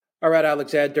All right,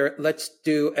 Alexander, let's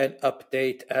do an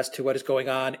update as to what is going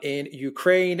on in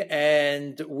Ukraine.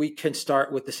 And we can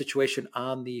start with the situation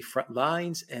on the front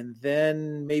lines, and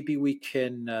then maybe we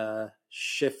can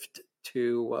shift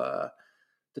to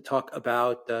talk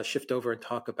about shift over and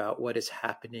talk about what is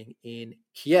happening in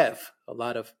Kiev. A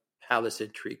lot of palace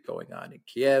intrigue going on in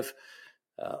Kiev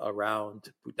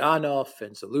around Budanov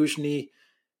and Zaluzhny,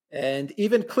 and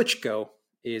even Klitschko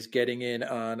is getting in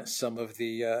on some of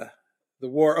the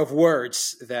war of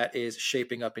words that is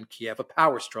shaping up in Kiev. A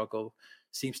power struggle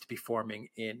seems to be forming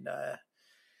in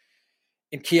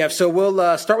Kiev. So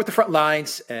we'll start with the front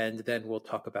lines, and then we'll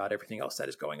talk about everything else that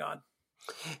is going on.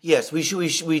 Yes,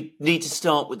 we need to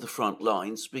start with the front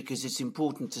lines, because it's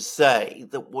important to say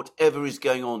that whatever is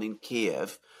going on in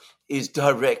Kiev is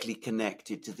directly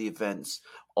connected to the events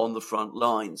on the front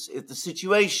lines. If the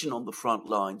situation on the front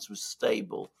lines was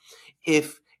stable,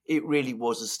 if it really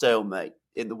was a stalemate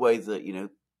in the way that,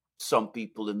 some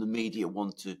people in the media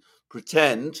want to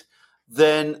pretend,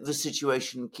 then the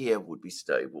situation in Kiev would be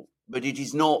stable. But it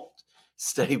is not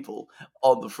stable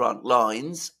on the front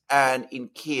lines, and in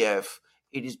Kiev,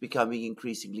 it is becoming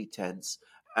increasingly tense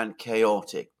and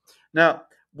chaotic. Now,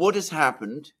 what has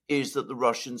happened is that the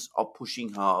Russians are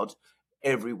pushing hard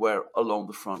everywhere along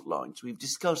the front lines. We've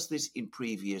discussed this in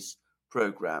previous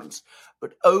programs,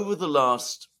 but over the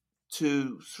last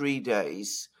 2-3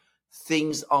 days,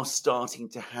 things are starting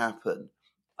to happen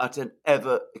at an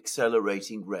ever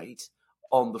accelerating rate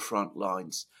on the front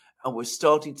lines. And we're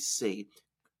starting to see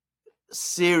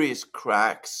serious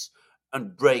cracks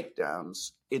and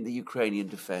breakdowns in the Ukrainian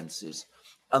defenses.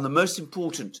 And the most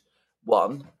important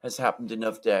one has happened in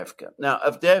Avdiivka. Now,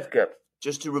 Avdiivka,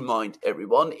 just to remind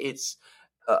everyone, it's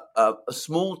a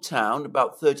small town,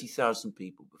 about 30,000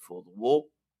 people before the war,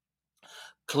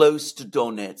 close to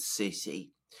Donetsk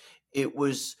city. It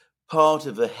was part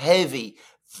of a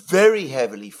very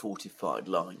heavily fortified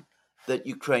line that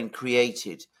Ukraine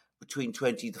created between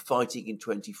the fighting in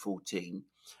 2014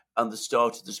 and the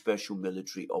start of the special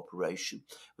military operation.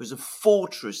 It was a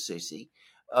fortress city.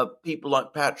 People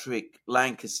like Patrick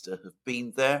Lancaster have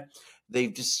been there.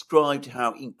 They've described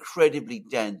how incredibly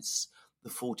dense the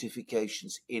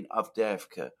fortifications in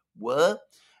Avdiivka were,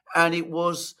 and it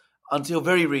was, until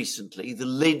very recently, the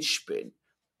linchpin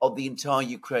of the entire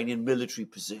Ukrainian military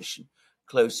position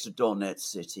close to Donetsk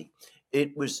city.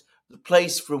 It was the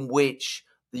place from which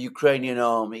the Ukrainian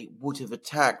army would have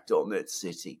attacked Donetsk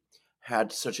city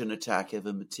had such an attack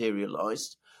ever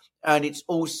materialized. And it's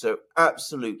also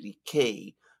absolutely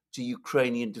key to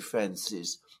Ukrainian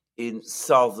defenses in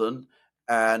southern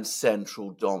and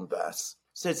central Donbass.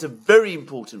 So it's a very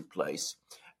important place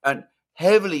and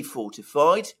heavily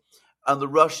fortified, and the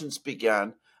Russians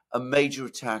began a major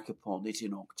attack upon it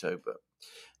in October.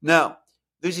 Now,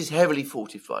 this is a heavily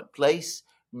fortified place.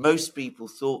 Most people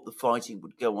thought the fighting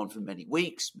would go on for many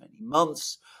weeks, many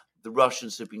months. The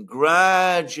Russians have been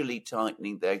gradually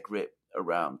tightening their grip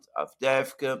around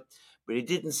Avdiivka, but it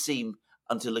didn't seem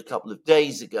until a couple of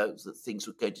days ago that things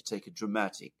were going to take a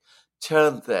dramatic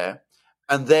turn there.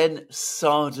 And then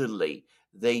suddenly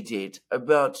they did.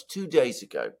 About 2 days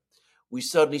ago, we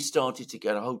suddenly started to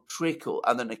get a whole trickle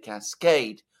and then a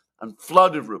cascade and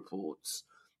flood of reports,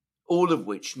 all of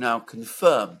which now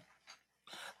confirm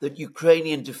that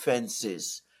Ukrainian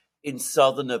defenses in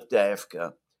southern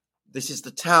Avdiivka, this is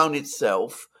the town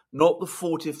itself, not the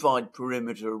fortified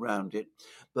perimeter around it,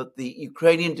 but the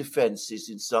Ukrainian defenses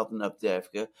in southern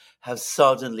Avdiivka have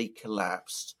suddenly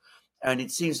collapsed. And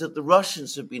it seems that the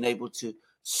Russians have been able to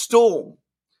storm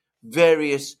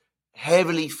various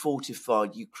heavily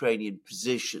fortified Ukrainian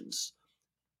positions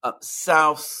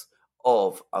south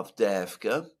of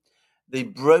Avdiivka.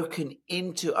 They've broken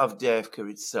into Avdiivka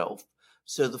itself.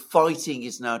 So the fighting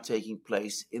is now taking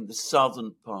place in the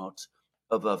southern part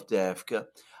of Avdiivka.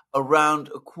 Around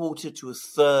a quarter to a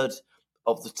third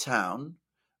of the town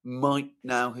might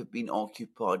now have been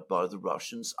occupied by the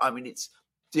Russians. I mean, it's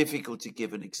difficult to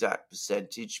give an exact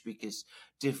percentage because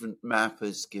different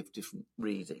mappers give different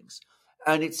readings.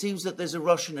 And it seems that there's a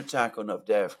Russian attack on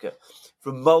Avdiivka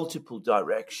from multiple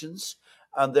directions,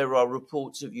 and there are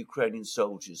reports of Ukrainian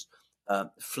soldiers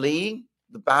fleeing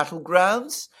the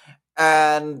battlegrounds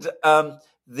and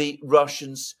the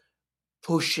Russians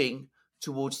pushing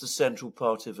towards the central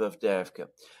part of Avdiivka.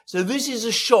 So this is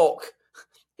a shock.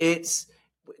 It's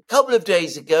a couple of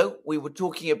days ago, we were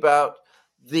talking about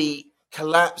the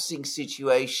collapsing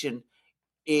situation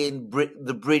in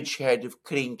the bridgehead of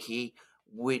Krinky,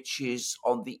 which is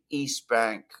on the east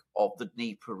bank of the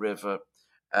Dnieper River.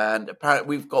 And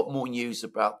apparently we've got more news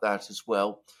about that as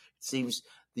well. It seems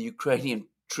the Ukrainian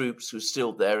troops who are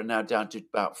still there are now down to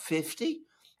about 50.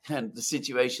 and the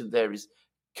situation there is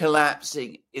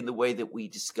collapsing in the way that we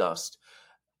discussed.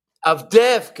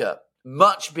 Avdiivka,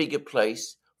 much bigger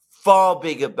place, far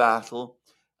bigger battle.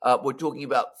 We're talking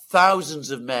about thousands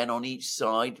of men on each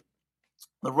side.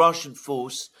 The Russian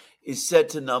force is said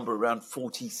to number around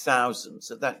 40,000,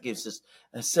 so that gives us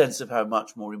a sense of how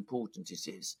much more important it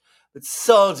is. But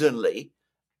suddenly,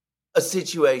 a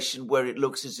situation where it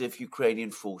looks as if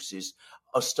Ukrainian forces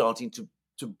are starting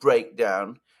to break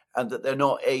down and that they're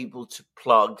not able to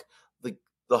plug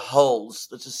the holes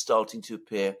that are starting to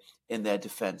appear in their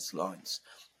defense lines.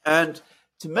 And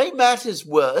to make matters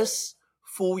worse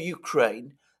for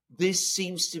Ukraine, this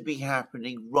seems to be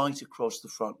happening right across the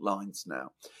front lines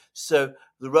now. So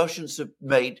the Russians have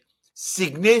made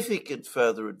significant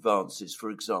further advances, for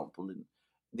example, in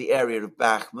the area of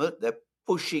Bakhmut. They're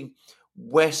pushing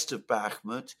west of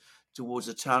Bakhmut towards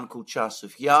a town called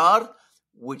Chasov Yar,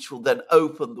 which will then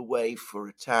open the way for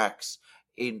attacks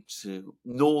into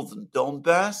northern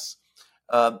Donbass.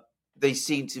 They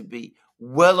seem to be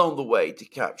well on the way to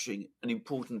capturing an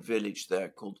important village there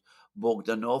called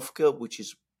Bogdanovka, which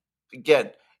is,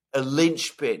 again, a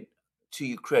linchpin to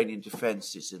Ukrainian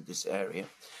defenses in this area.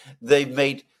 They've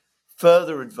made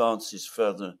further advances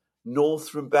further north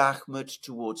from Bakhmut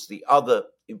towards the other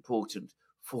important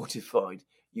fortified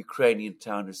Ukrainian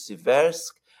town of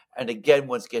Siversk. And again,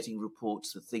 one's getting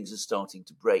reports that things are starting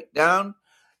to break down.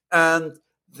 And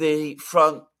the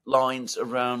front lines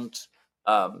around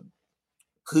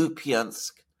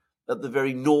Kupiansk at the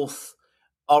very north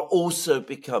are also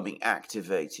becoming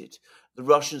activated. The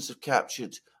Russians have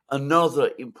captured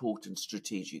another important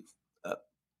strategic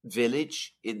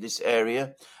village in this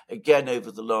area. Again,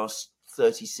 over the last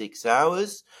 36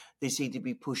 hours, they seem to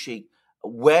be pushing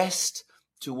west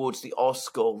towards the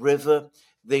Oskol River.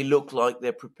 They look like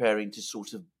they're preparing to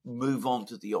sort of move on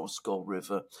to the Oskol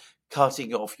River,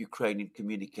 cutting off Ukrainian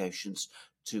communications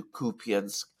to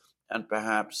Kupiansk and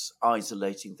perhaps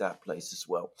isolating that place as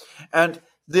well. And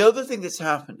the other thing that's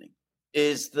happening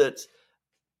is that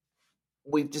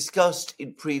we've discussed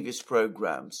in previous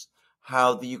programs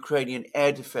how the Ukrainian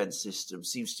air defense system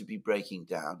seems to be breaking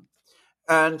down.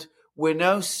 And we're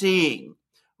now seeing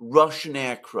Russian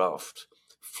aircraft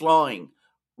flying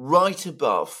right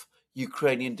above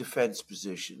Ukrainian defense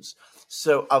positions.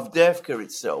 So Avdiivka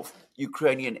itself,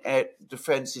 Ukrainian air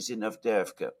defenses in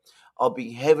Avdiivka, are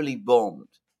being heavily bombed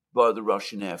by the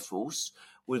Russian Air Force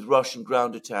with Russian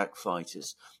ground attack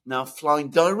fighters now flying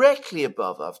directly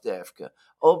above Avdiivka.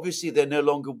 Obviously, they're no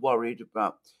longer worried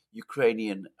about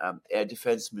Ukrainian air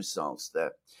defense missiles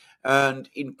there. And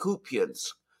in Kupiansk,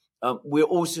 we're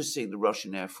also seeing the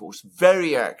Russian Air Force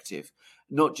very active,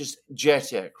 not just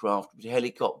jet aircraft, but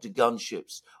helicopter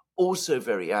gunships, also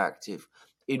very active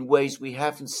in ways we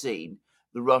haven't seen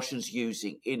the Russians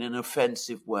using in an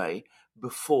offensive way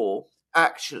before,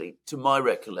 actually, to my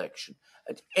recollection,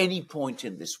 at any point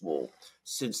in this war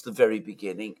since the very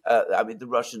beginning. The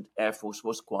Russian Air Force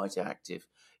was quite active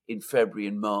in February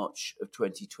and March of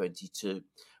 2022,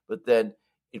 but then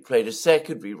it played a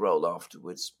secondary role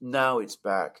afterwards. Now it's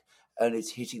back and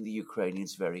it's hitting the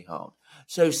Ukrainians very hard.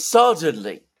 So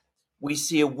suddenly we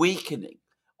see a weakening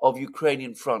of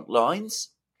Ukrainian front lines.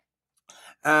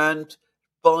 And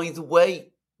by the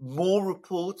way, more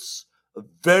reports of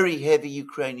very heavy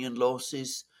Ukrainian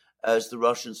losses as the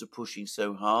Russians are pushing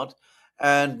so hard.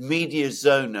 And Media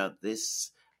Zona,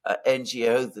 this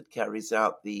NGO that carries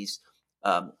out these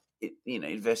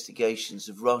investigations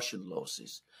of Russian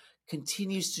losses,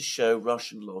 continues to show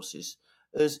Russian losses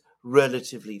as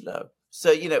relatively low.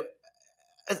 So,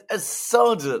 a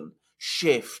sudden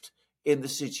shift in the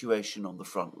situation on the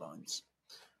front lines.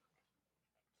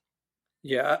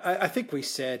 Yeah, I think we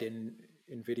said in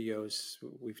videos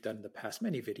we've done in the past,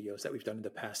 many videos that we've done in the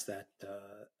past, that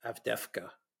Avdiivka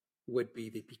would be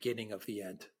the beginning of the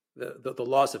end. The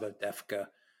loss of Avdiivka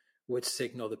would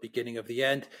signal the beginning of the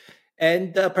end.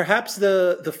 And perhaps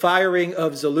the firing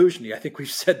of Zaluzhny. I think we've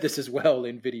said this as well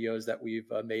in videos that we've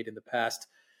made in the past,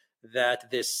 that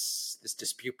this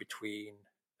dispute between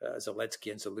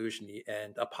Zelensky and Zaluzhny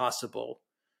and a possible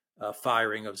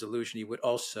firing of Zaluzhny would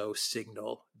also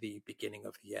signal the beginning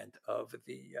of the end of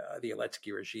the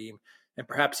Zelensky regime and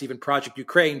perhaps even Project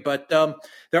Ukraine. But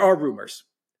there are rumors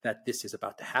that this is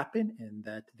about to happen and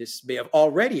that this may have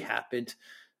already happened.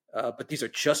 But these are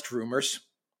just rumors.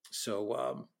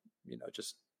 So,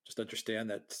 just understand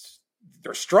that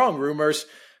they're strong rumors,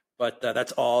 but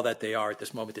that's all that they are at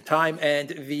this moment in time. And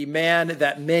the man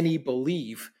that many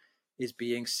believe is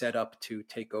being set up to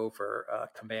take over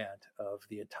command of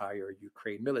the entire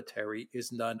Ukraine military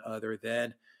is none other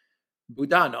than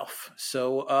Budanov.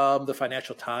 So the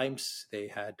Financial Times, they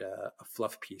had a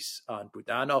fluff piece on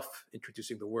Budanov,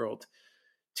 introducing the world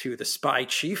to the spy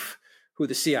chief, who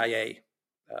the CIA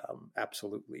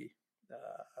absolutely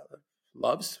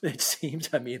loves. It seems.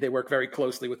 I mean, they work very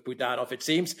closely with Budanov. It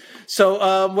seems.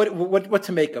 So, what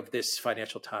to make of this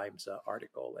Financial Times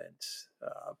article and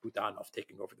Budanov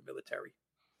taking over the military?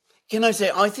 Can I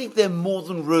say, I think they're more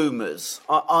than rumours.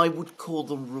 I would call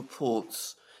them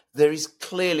reports. There is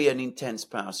clearly an intense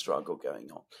power struggle going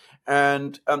on.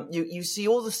 And you see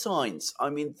all the signs. I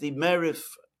mean, the mayor of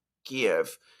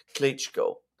Kiev,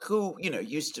 Klitschko, who,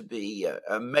 used to be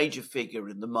a major figure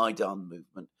in the Maidan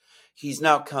movement, he's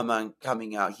now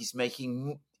coming out. He's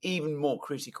making even more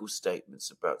critical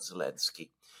statements about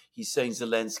Zelensky. He's saying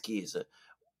Zelensky is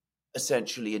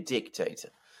essentially a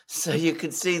dictator. So you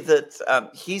can see that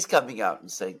he's coming out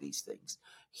and saying these things.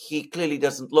 He clearly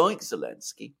doesn't like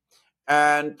Zelensky.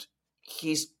 And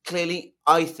he's clearly,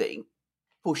 I think,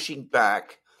 pushing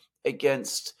back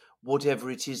against whatever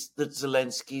it is that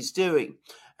Zelensky is doing.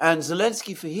 And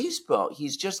Zelensky, for his part,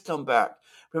 he's just come back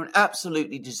from an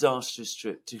absolutely disastrous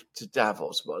trip to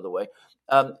Davos, by the way.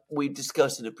 We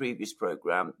discussed in a previous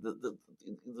program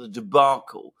the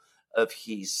debacle of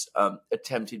his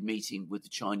attempted meeting with the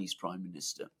Chinese Prime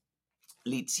Minister,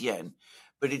 Li Qian.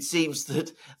 But it seems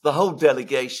that the whole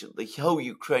delegation, the whole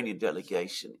Ukrainian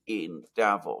delegation in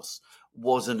Davos,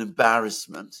 was an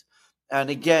embarrassment.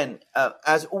 And again,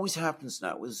 as always happens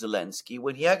now with Zelensky,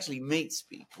 when he actually meets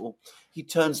people, he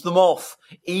turns them off,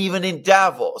 even in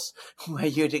Davos, where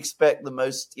you'd expect the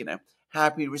most,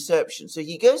 happy reception. So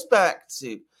he goes back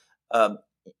to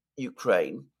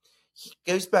Ukraine. He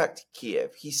goes back to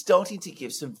Kiev. He's starting to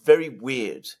give some very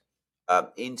weird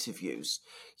interviews.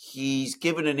 He's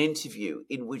given an interview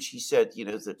in which he said,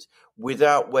 that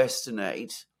without Western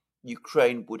aid,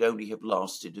 Ukraine would only have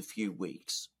lasted a few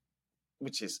weeks,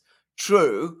 which is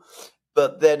true.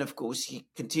 But then, of course, he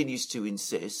continues to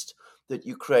insist that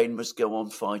Ukraine must go on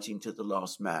fighting to the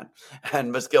last man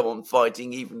and must go on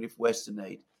fighting even if Western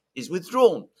aid is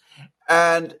withdrawn.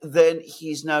 And then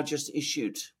he's now just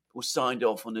issued or signed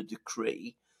off on a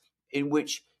decree in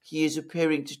which he is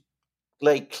appearing to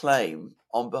lay claim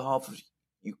on behalf of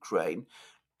Ukraine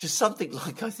to something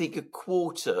like, I think, a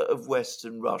quarter of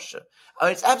Western Russia.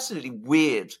 It's absolutely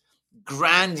weird,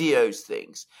 grandiose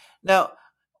things. Now,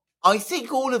 I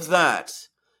think all of that,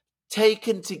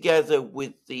 taken together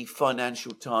with the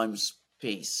Financial Times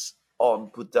piece on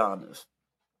Budanov,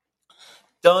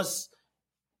 does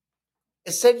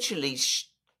essentially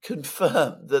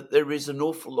confirm that there is an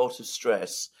awful lot of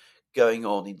stress going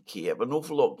on in Kiev, an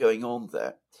awful lot going on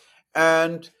there.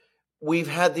 And we've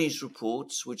had these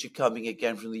reports, which are coming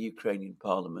again from the Ukrainian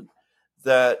parliament,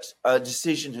 that a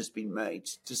decision has been made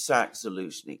to sack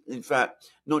Zaluzhny. In fact,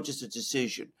 not just a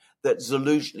decision, that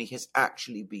Zaluzhny has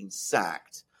actually been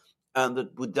sacked and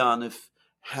that Budanov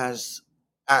has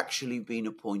actually been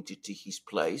appointed to his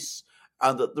place,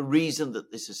 and that the reason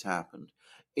that this has happened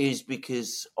is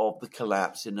because of the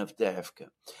collapse in Avdiivka.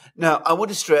 Now, I want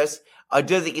to stress, I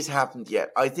don't think it's happened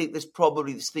yet. I think this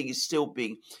thing is still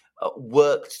being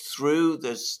worked through.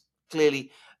 There's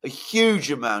clearly a huge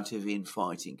amount of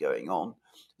infighting going on.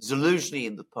 Zaluzhny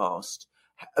in the past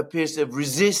appears to have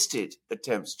resisted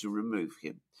attempts to remove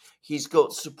him. He's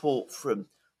got support from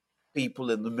people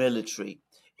in the military.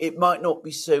 It might not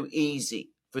be so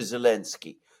easy for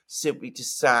Zelensky simply to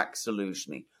sack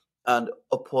Zaluzhny and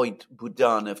appoint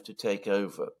Budanov to take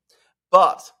over.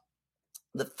 But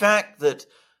the fact that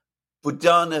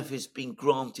Budanov has been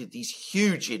granted these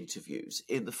huge interviews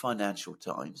in the Financial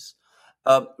Times,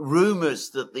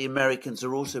 rumours that the Americans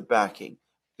are also backing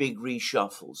big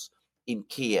reshuffles in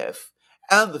Kiev,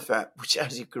 and the fact, which,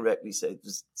 as you correctly said,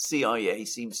 the CIA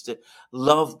seems to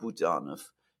love Budanov,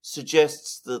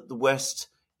 suggests that the West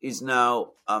is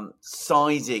now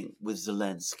siding with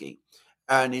Zelensky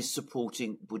and is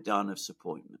supporting Budanov's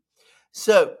appointment.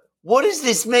 So, what does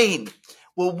this mean?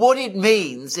 Well, what it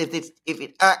means, if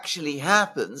it actually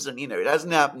happens, and it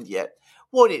hasn't happened yet,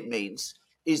 what it means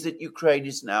is that Ukraine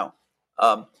is now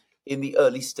in the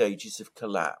early stages of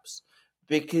collapse.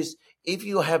 Because if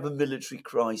you have a military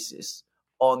crisis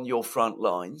on your front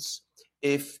lines,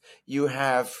 if you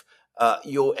have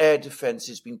your air defense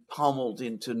has been pummeled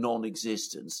into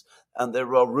non-existence, and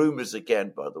there are rumors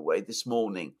again, by the way, this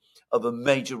morning of a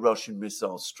major Russian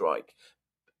missile strike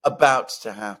about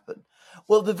to happen.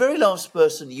 Well, the very last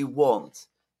person you want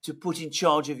to put in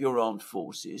charge of your armed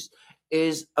forces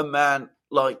is a man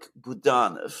like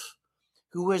Budanov,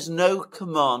 who has no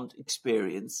command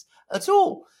experience at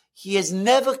all. He has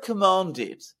never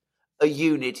commanded a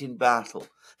unit in battle.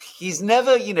 He's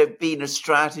never, been a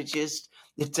strategist.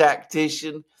 a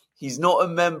tactician. He's not a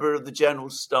member of the general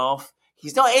staff.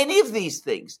 He's not any of these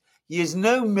things.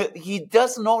 He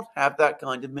does not have that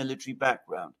kind of military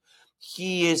background.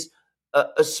 He is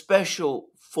a special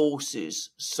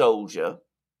forces soldier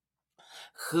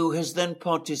who has then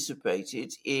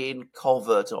participated in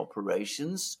covert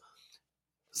operations,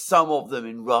 some of them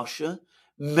in Russia,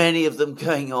 many of them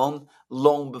going on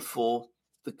long before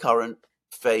the current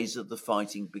phase of the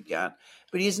fighting began.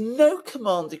 But he has no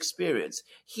command experience.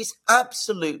 He's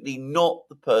absolutely not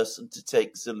the person to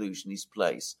take Zaluzhny's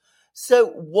place. So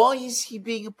why is he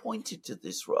being appointed to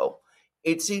this role?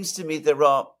 It seems to me there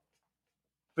are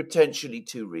potentially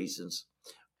two reasons.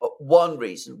 One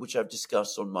reason, which I've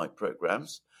discussed on my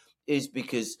programs, is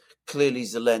because clearly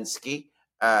Zelensky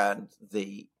and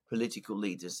the political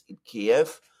leaders in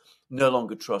Kiev no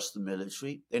longer trust the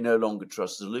military. They no longer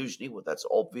trust Zaluzhny. Well, that's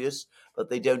obvious, but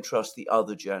they don't trust the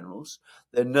other generals.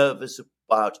 They're nervous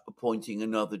about appointing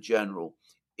another general,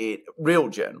 real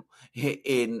general,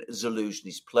 in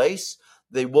Zaluzhny's place.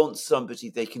 They want somebody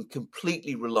they can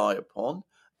completely rely upon,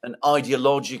 an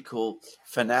ideological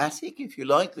fanatic, if you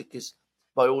like, because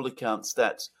by all accounts,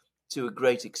 that's to a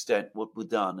great extent what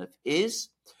Budanov is.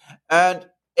 And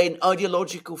an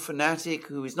ideological fanatic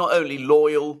who is not only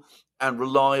loyal and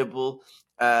reliable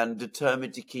and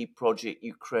determined to keep Project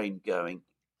Ukraine going,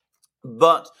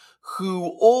 but who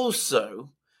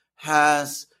also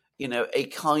has, a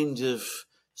kind of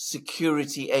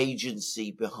security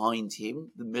agency behind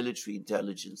him, the military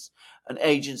intelligence, an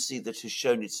agency that has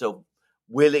shown itself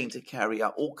willing to carry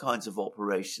out all kinds of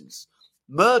operations,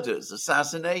 murders,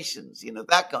 assassinations,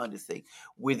 that kind of thing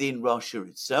within Russia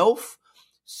itself.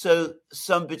 So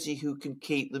somebody who can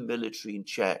keep the military in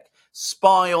check,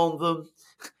 spy on them,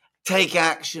 take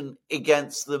action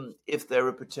against them if they're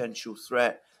a potential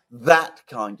threat, that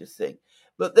kind of thing.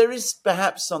 But there is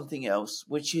perhaps something else,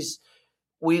 which is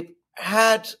we've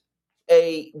had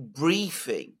a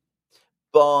briefing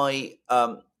by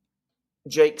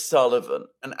Jake Sullivan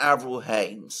and Avril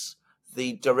Haines,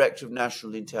 the Director of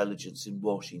National Intelligence in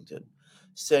Washington,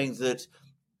 saying that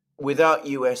without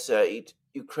US aid,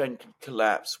 Ukraine could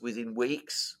collapse within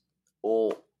weeks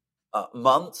or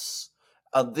months.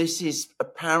 And this is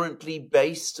apparently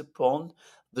based upon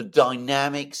the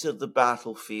dynamics of the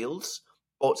battlefields,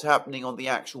 what's happening on the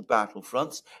actual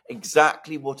battlefronts,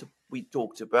 exactly what we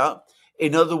talked about.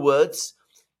 In other words,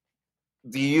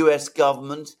 the US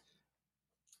government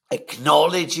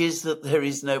acknowledges that there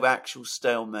is no actual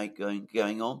stalemate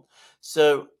going on.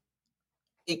 So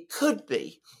it could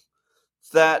be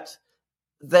that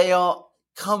they are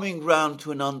coming round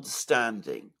to an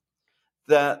understanding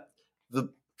that the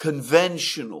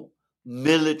conventional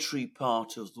military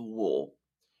part of the war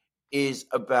is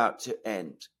about to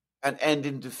end and end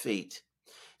in defeat.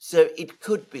 So it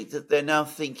could be that they're now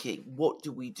thinking, what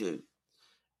do we do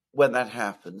when that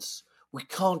happens? We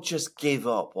can't just give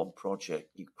up on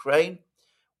Project Ukraine.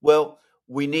 Well,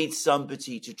 we need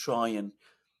somebody to try and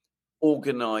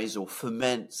organize or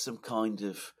foment some kind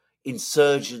of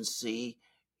insurgency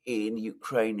in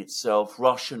Ukraine itself,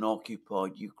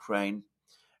 Russian-occupied Ukraine.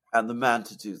 And the man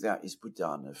to do that is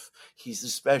Budanov. He's a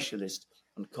specialist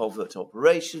on covert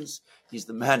operations. He's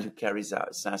the man who carries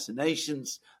out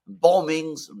assassinations and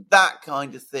bombings and that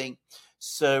kind of thing.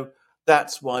 So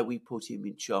that's why we put him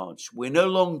in charge. We're no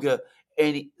longer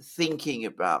thinking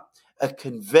about a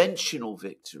conventional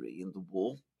victory in the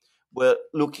war. We're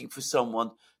looking for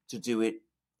someone to do it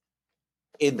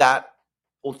in that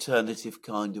alternative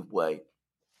kind of way.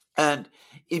 And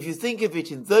if you think of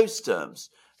it in those terms,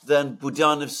 then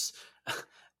Budanov's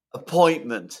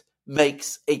appointment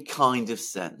makes a kind of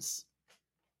sense.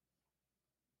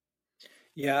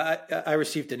 Yeah, I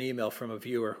received an email from a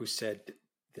viewer who said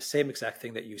the same exact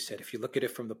thing that you said. If you look at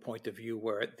it from the point of view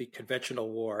where the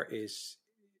conventional war is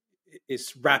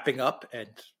wrapping up, and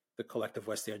the collective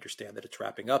West, they understand that it's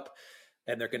wrapping up,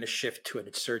 and they're going to shift to an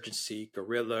insurgency,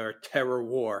 guerrilla, terror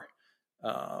war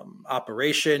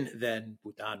operation, then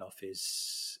Budanov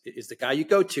is the guy you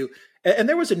go to. And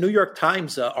there was a New York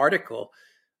Times article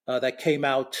that came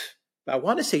out, I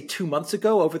want to say 2 months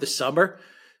ago over the summer,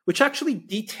 which actually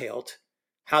detailed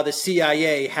how the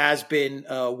CIA has been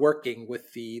working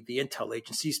with the intel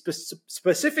agency,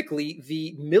 specifically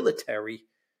the military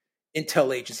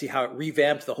intel agency, how it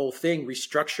revamped the whole thing,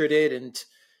 restructured it,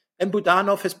 and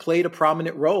Budanov has played a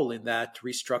prominent role in that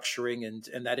restructuring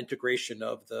and that integration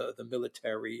of the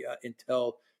military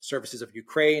intel services of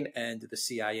Ukraine and the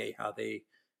CIA, how they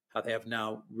have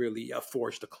now really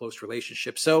forged a close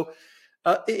relationship. So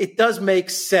it does make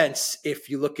sense if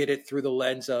you look at it through the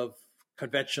lens of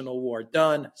conventional war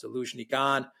done, Zaluzhny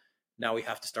gone. now we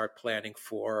have to start planning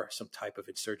for some type of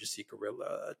insurgency,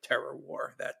 guerrilla, terror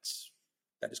war. That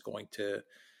is going to.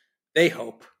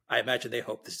 I imagine they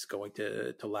hope this is going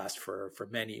to last for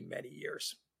many, many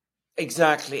years.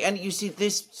 Exactly. And you see,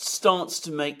 this starts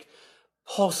to make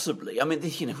possibly, I mean,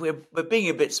 we're being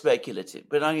a bit speculative,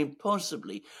 but I mean,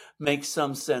 possibly make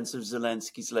some sense of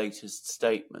Zelensky's latest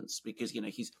statements, because,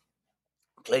 he's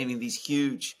claiming these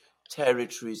huge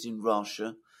territories in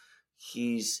Russia.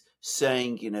 He's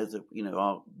saying,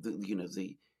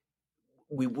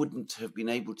 we wouldn't have been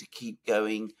able to keep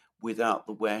going without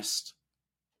the West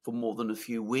for more than a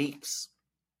few weeks.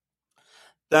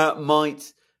 That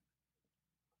might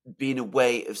be in a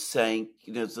way of saying,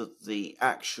 that the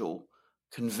actual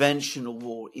conventional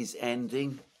war is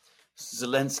ending.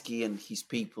 Zelensky and his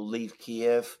people leave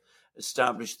Kiev,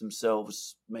 establish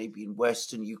themselves maybe in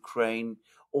Western Ukraine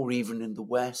or even in the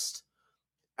West.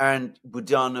 And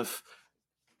Budanov,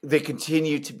 they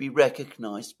continue to be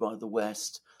recognized by the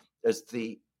West as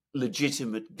the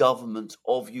legitimate government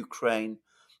of Ukraine.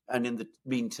 And in the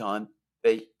meantime,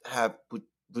 they have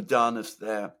Budanov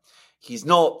there. He's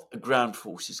not a ground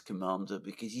forces commander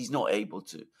because he's not able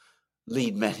to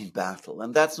lead men in battle,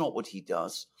 and that's not what he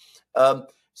does.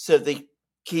 So they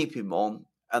keep him on,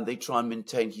 and they try and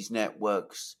maintain his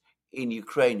networks in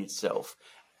Ukraine itself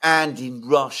and in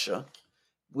Russia,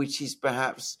 which is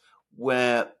perhaps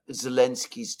where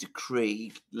Zelensky's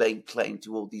decree laying claim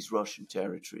to all these Russian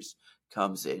territories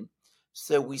comes in.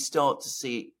 So we start to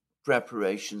see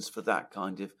preparations for that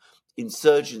kind of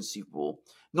insurgency war,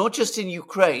 not just in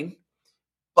Ukraine,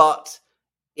 but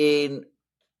in,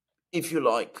 if you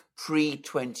like,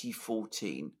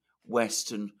 pre-2014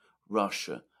 Western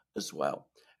Russia as well.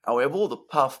 However, all the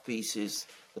puff pieces,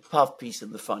 the puff piece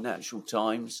in the Financial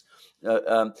Times,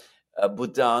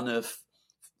 Budanov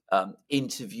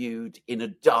interviewed in a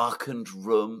darkened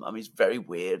room. I mean, it's very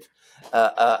weird,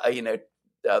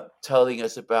 telling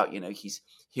us about, his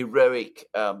heroic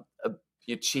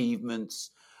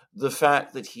achievements, the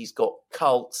fact that he's got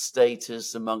cult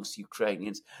status amongst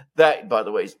Ukrainians. That, by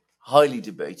the way, is highly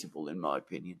debatable, in my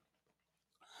opinion.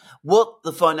 What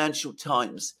the Financial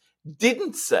Times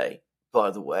didn't say,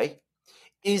 by the way,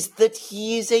 is that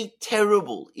he is a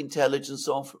terrible intelligence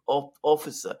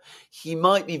officer. He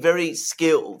might be very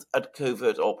skilled at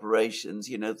covert operations,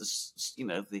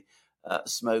 the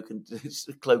smoke and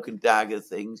cloak and dagger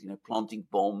things, planting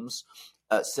bombs,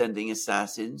 sending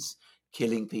assassins,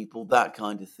 killing people, that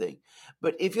kind of thing.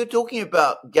 But if you're talking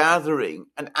about gathering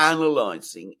and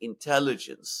analyzing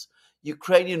intelligence,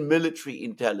 Ukrainian military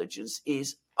intelligence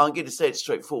is, I'm going to say it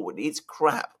straightforward, it's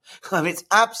crap. I mean, it's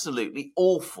absolutely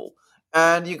awful.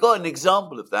 And you got an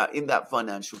example of that in that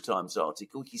Financial Times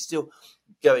article. He's still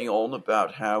going on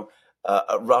about how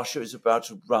Russia is about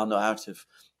to run out of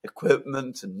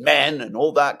equipment and men and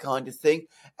all that kind of thing.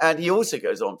 And he also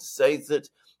goes on to say that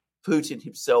Putin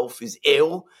himself is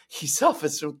ill. He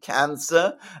suffers from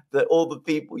cancer. That all the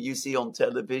people you see on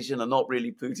television are not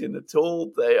really Putin at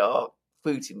all. They are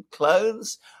Putin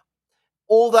clones.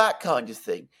 All that kind of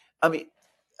thing. I mean,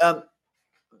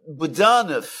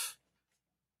 Budanov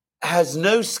has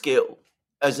no skill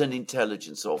as an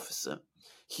intelligence officer.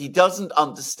 He doesn't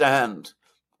understand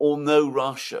or know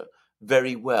Russia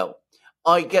very well.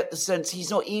 I get the sense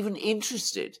he's not even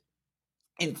interested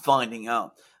in finding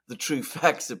out the true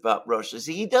facts about Russia.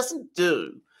 See, he doesn't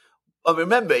do. I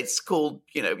remember it's called,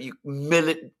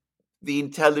 the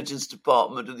intelligence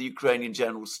department of the Ukrainian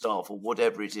General Staff or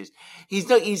whatever it is.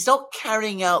 He's not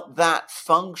carrying out that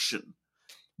function.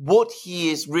 What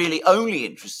he is really only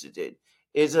interested in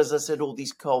is, as I said, all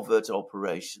these covert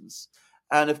operations.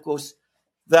 And of course,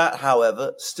 that,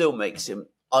 however, still makes him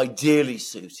ideally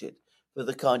suited for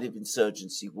the kind of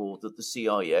insurgency war that the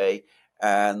CIA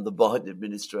and the Biden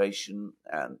administration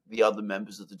and the other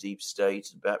members of the deep state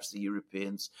and perhaps the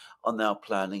Europeans are now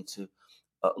planning to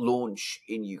launch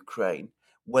in Ukraine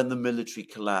when the military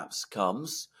collapse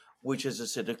comes, which, as I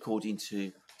said, according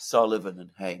to Sullivan and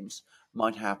Hames,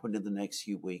 might happen in the next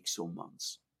few weeks or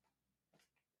months.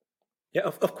 Yeah,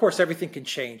 of course, everything can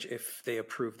change if they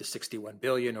approve the 61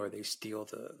 billion or they steal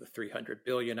the 300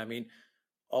 billion. I mean,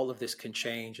 all of this can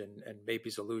change, and maybe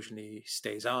Zelensky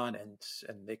stays on and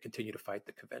they continue to fight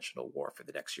the conventional war for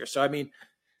the next year. So, I mean,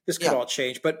 this could all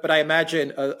change. But I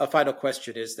imagine a final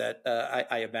question is that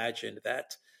I imagine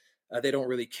that they don't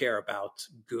really care about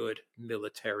good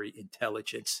military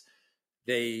intelligence.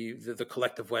 The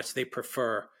collective West, they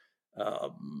prefer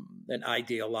an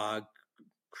ideologue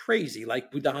crazy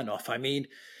like Budanov. I mean,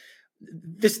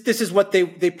 this is what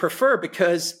they prefer,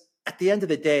 because at the end of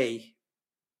the day,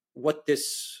 what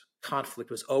this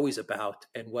conflict was always about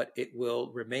and what it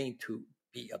will remain to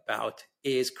be about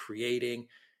is creating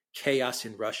chaos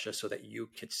in Russia so that you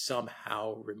can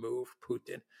somehow remove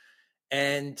Putin.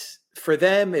 And for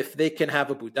them, if they can have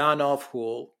a Budanov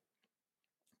who'll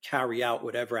carry out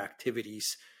whatever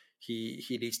activities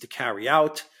he needs to carry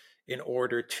out in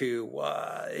order to,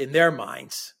 in their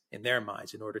minds,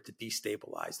 in order to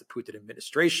destabilize the Putin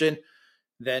administration,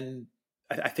 then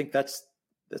I think that's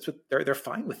what they're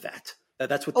fine with that.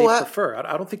 That's what they Oh, prefer.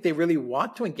 I don't think they really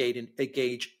want to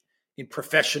engage in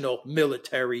professional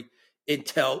military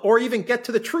intel or even get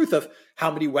to the truth of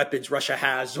how many weapons Russia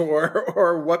has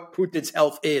or what Putin's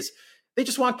health is. They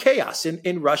just want chaos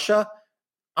in Russia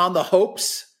on the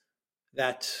hopes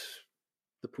that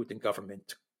the Putin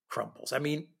government crumbles. I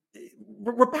mean,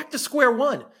 we're back to square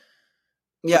one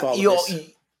with yeah, all of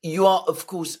this. you are, of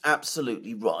course,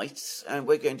 absolutely right, and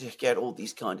we're going to get all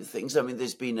these kind of things. I mean,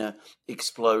 there's been a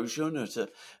explosion at a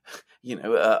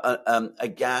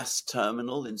gas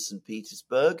terminal in St.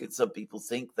 Petersburg, and some people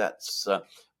think that's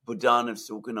Budanov's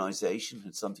organization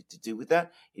had something to do with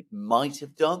that. It might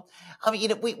have done. I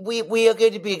mean, we are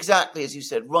going to be exactly, as you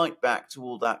said, right back to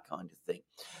all that kind of thing.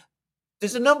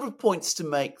 There's a number of points to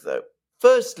make, though.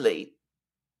 Firstly,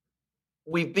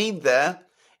 we've been there.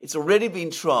 It's already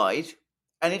been tried,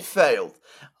 and it failed.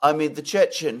 I mean, the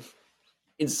Chechen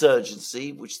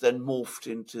insurgency, which then morphed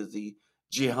into the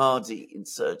jihadi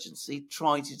insurgency,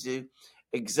 tried to do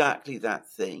exactly that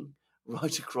thing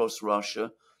right across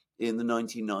Russia in the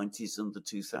 1990s and the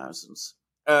 2000s.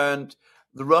 And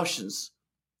the Russians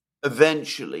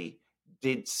eventually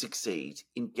did succeed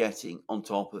in getting on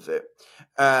top of it.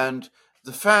 And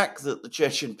the fact that the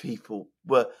Chechen people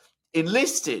were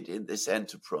enlisted in this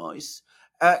enterprise,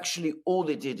 actually all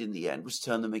it did in the end was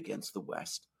turn them against the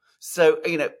West. So,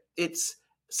 it's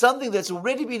something that's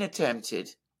already been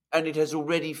attempted and it has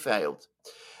already failed.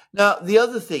 Now, the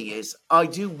other thing is, I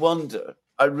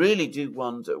really do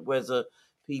wonder whether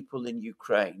people in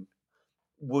Ukraine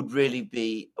would really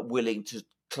be willing to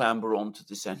clamber onto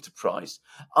this enterprise.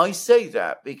 I say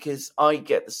that because I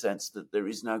get the sense that there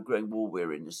is now growing war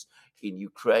weariness in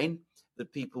Ukraine,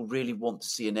 that people really want to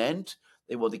see an end.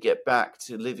 They want to get back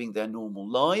to living their normal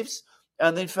lives.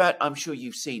 And in fact, I'm sure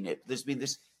you've seen it. There's been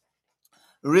this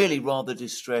really rather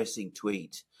distressing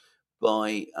tweet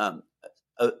by a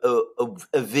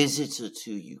visitor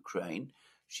to Ukraine.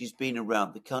 She's been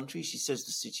around the country. She says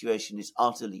the situation is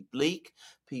utterly bleak.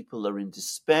 People are in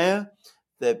despair.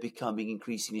 They're becoming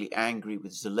increasingly angry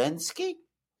with Zelensky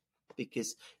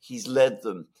because he's led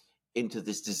them into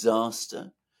this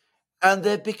disaster. And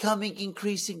they're becoming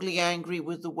increasingly angry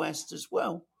with the West as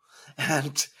well.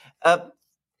 And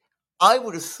I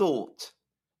would have thought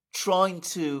trying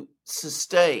to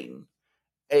sustain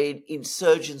an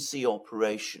insurgency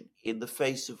operation in the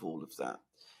face of all of that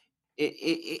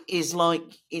it is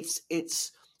like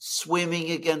it's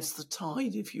swimming against the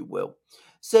tide, if you will.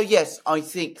 So yes, I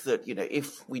think that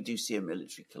if we do see a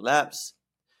military collapse,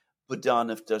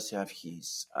 Budanov does have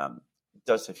his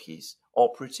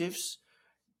operatives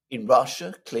in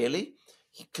Russia. Clearly,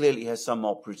 he clearly has some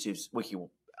operatives. Well, he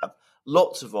will have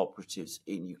lots of operatives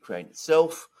in Ukraine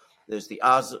itself. There's the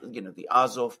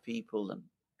Azov people and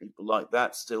people like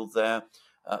that still there.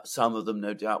 Some of them,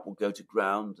 no doubt, will go to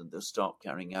ground and they'll start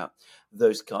carrying out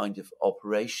those kind of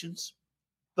operations.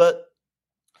 But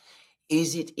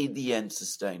is it in the end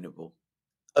sustainable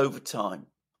over time?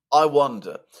 I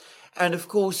wonder. And of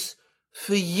course,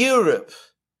 for Europe,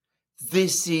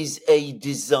 this is a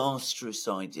disastrous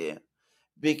idea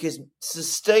because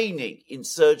sustaining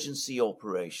insurgency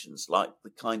operations like the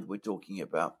kind we're talking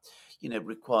about,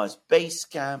 requires base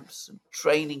camps and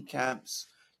training camps.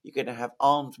 You're going to have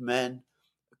armed men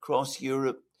across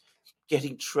Europe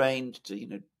getting trained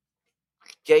to,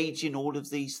 engage in all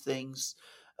of these things.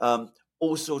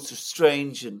 All sorts of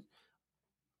strange and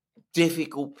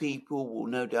difficult people will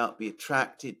no doubt be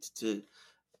attracted to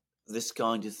this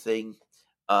kind of thing.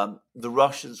 The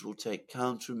Russians will take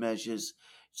countermeasures.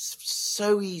 It's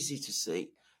so easy to see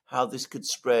how this could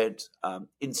spread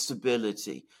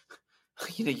instability.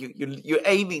 You're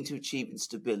aiming to achieve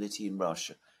instability in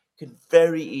Russia. It could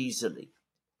very easily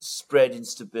spread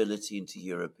instability into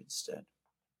Europe instead.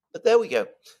 But there we go.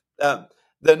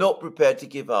 They're not prepared to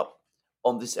give up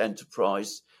on this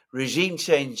enterprise. Regime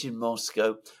change in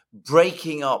Moscow,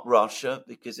 breaking up Russia,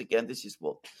 because again, this is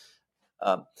what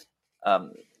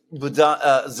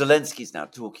Zelensky is now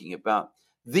talking about.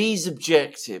 These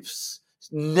objectives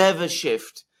never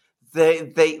shift. They're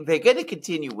going to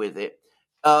continue with it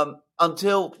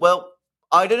until,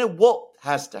 I don't know what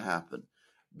has to happen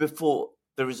before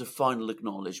there is a final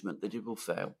acknowledgement that it will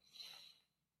fail.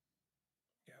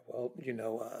 Yeah, well,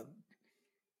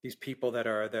 these people that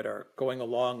are going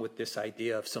along with this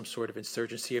idea of some sort of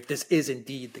insurgency, if this is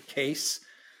indeed the case,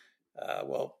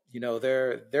 well,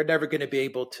 they're never going to be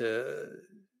able to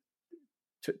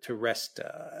rest.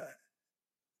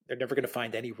 They're never going to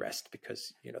find any rest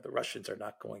because the Russians are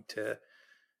not going to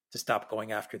stop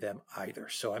going after them either.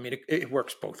 So I mean, it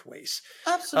works both ways.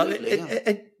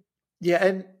 Absolutely.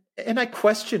 And I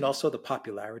question also the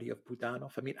popularity of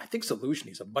Budanov. I mean, I think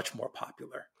Zaluzhny is a much more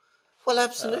popular Well,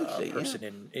 absolutely,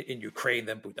 person in Ukraine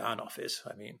than Budanov is.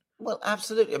 I mean, well,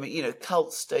 absolutely. I mean,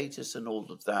 cult status and all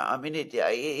of that. I mean,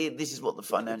 this is what the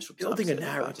Financial Times building a said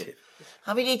about it. narrative.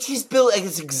 I mean, it is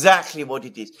It's exactly what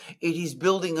it is. It is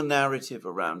building a narrative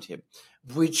around him,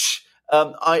 which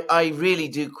I really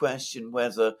do question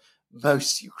whether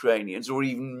most Ukrainians or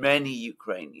even many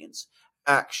Ukrainians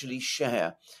actually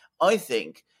share. I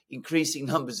think increasing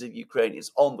numbers of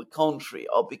Ukrainians, on the contrary,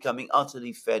 are becoming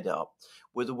utterly fed up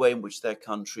with the way in which their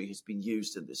country has been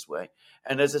used in this way.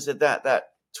 And as I said, that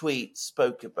tweet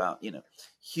spoke about,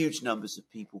 huge numbers of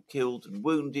people killed and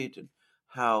wounded, and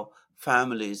how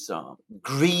families are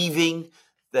grieving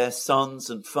their sons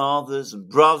and fathers and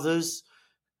brothers.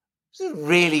 To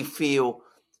really feel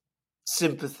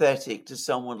sympathetic to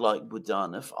someone like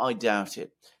Budanov, I doubt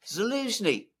it.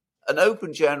 Zaluzhny, an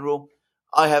open general,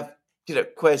 I have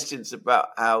questions about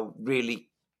how really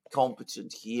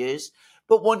competent he is,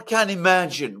 but one can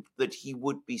imagine that he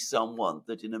would be someone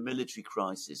that in a military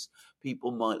crisis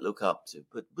people might look up to.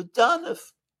 But Budanov,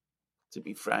 to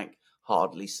be frank,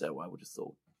 hardly so, I would have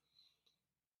thought.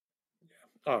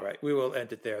 All right, we will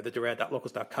end it there.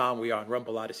 TheDuran.locals.com. We are on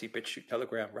Rumble, Odyssey, BitChute,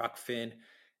 Telegram, Rockfin,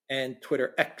 and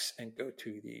Twitter X. And go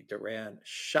to the Duran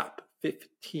shop.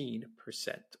 15%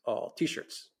 all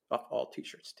t-shirts, off all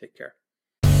t-shirts. Take care.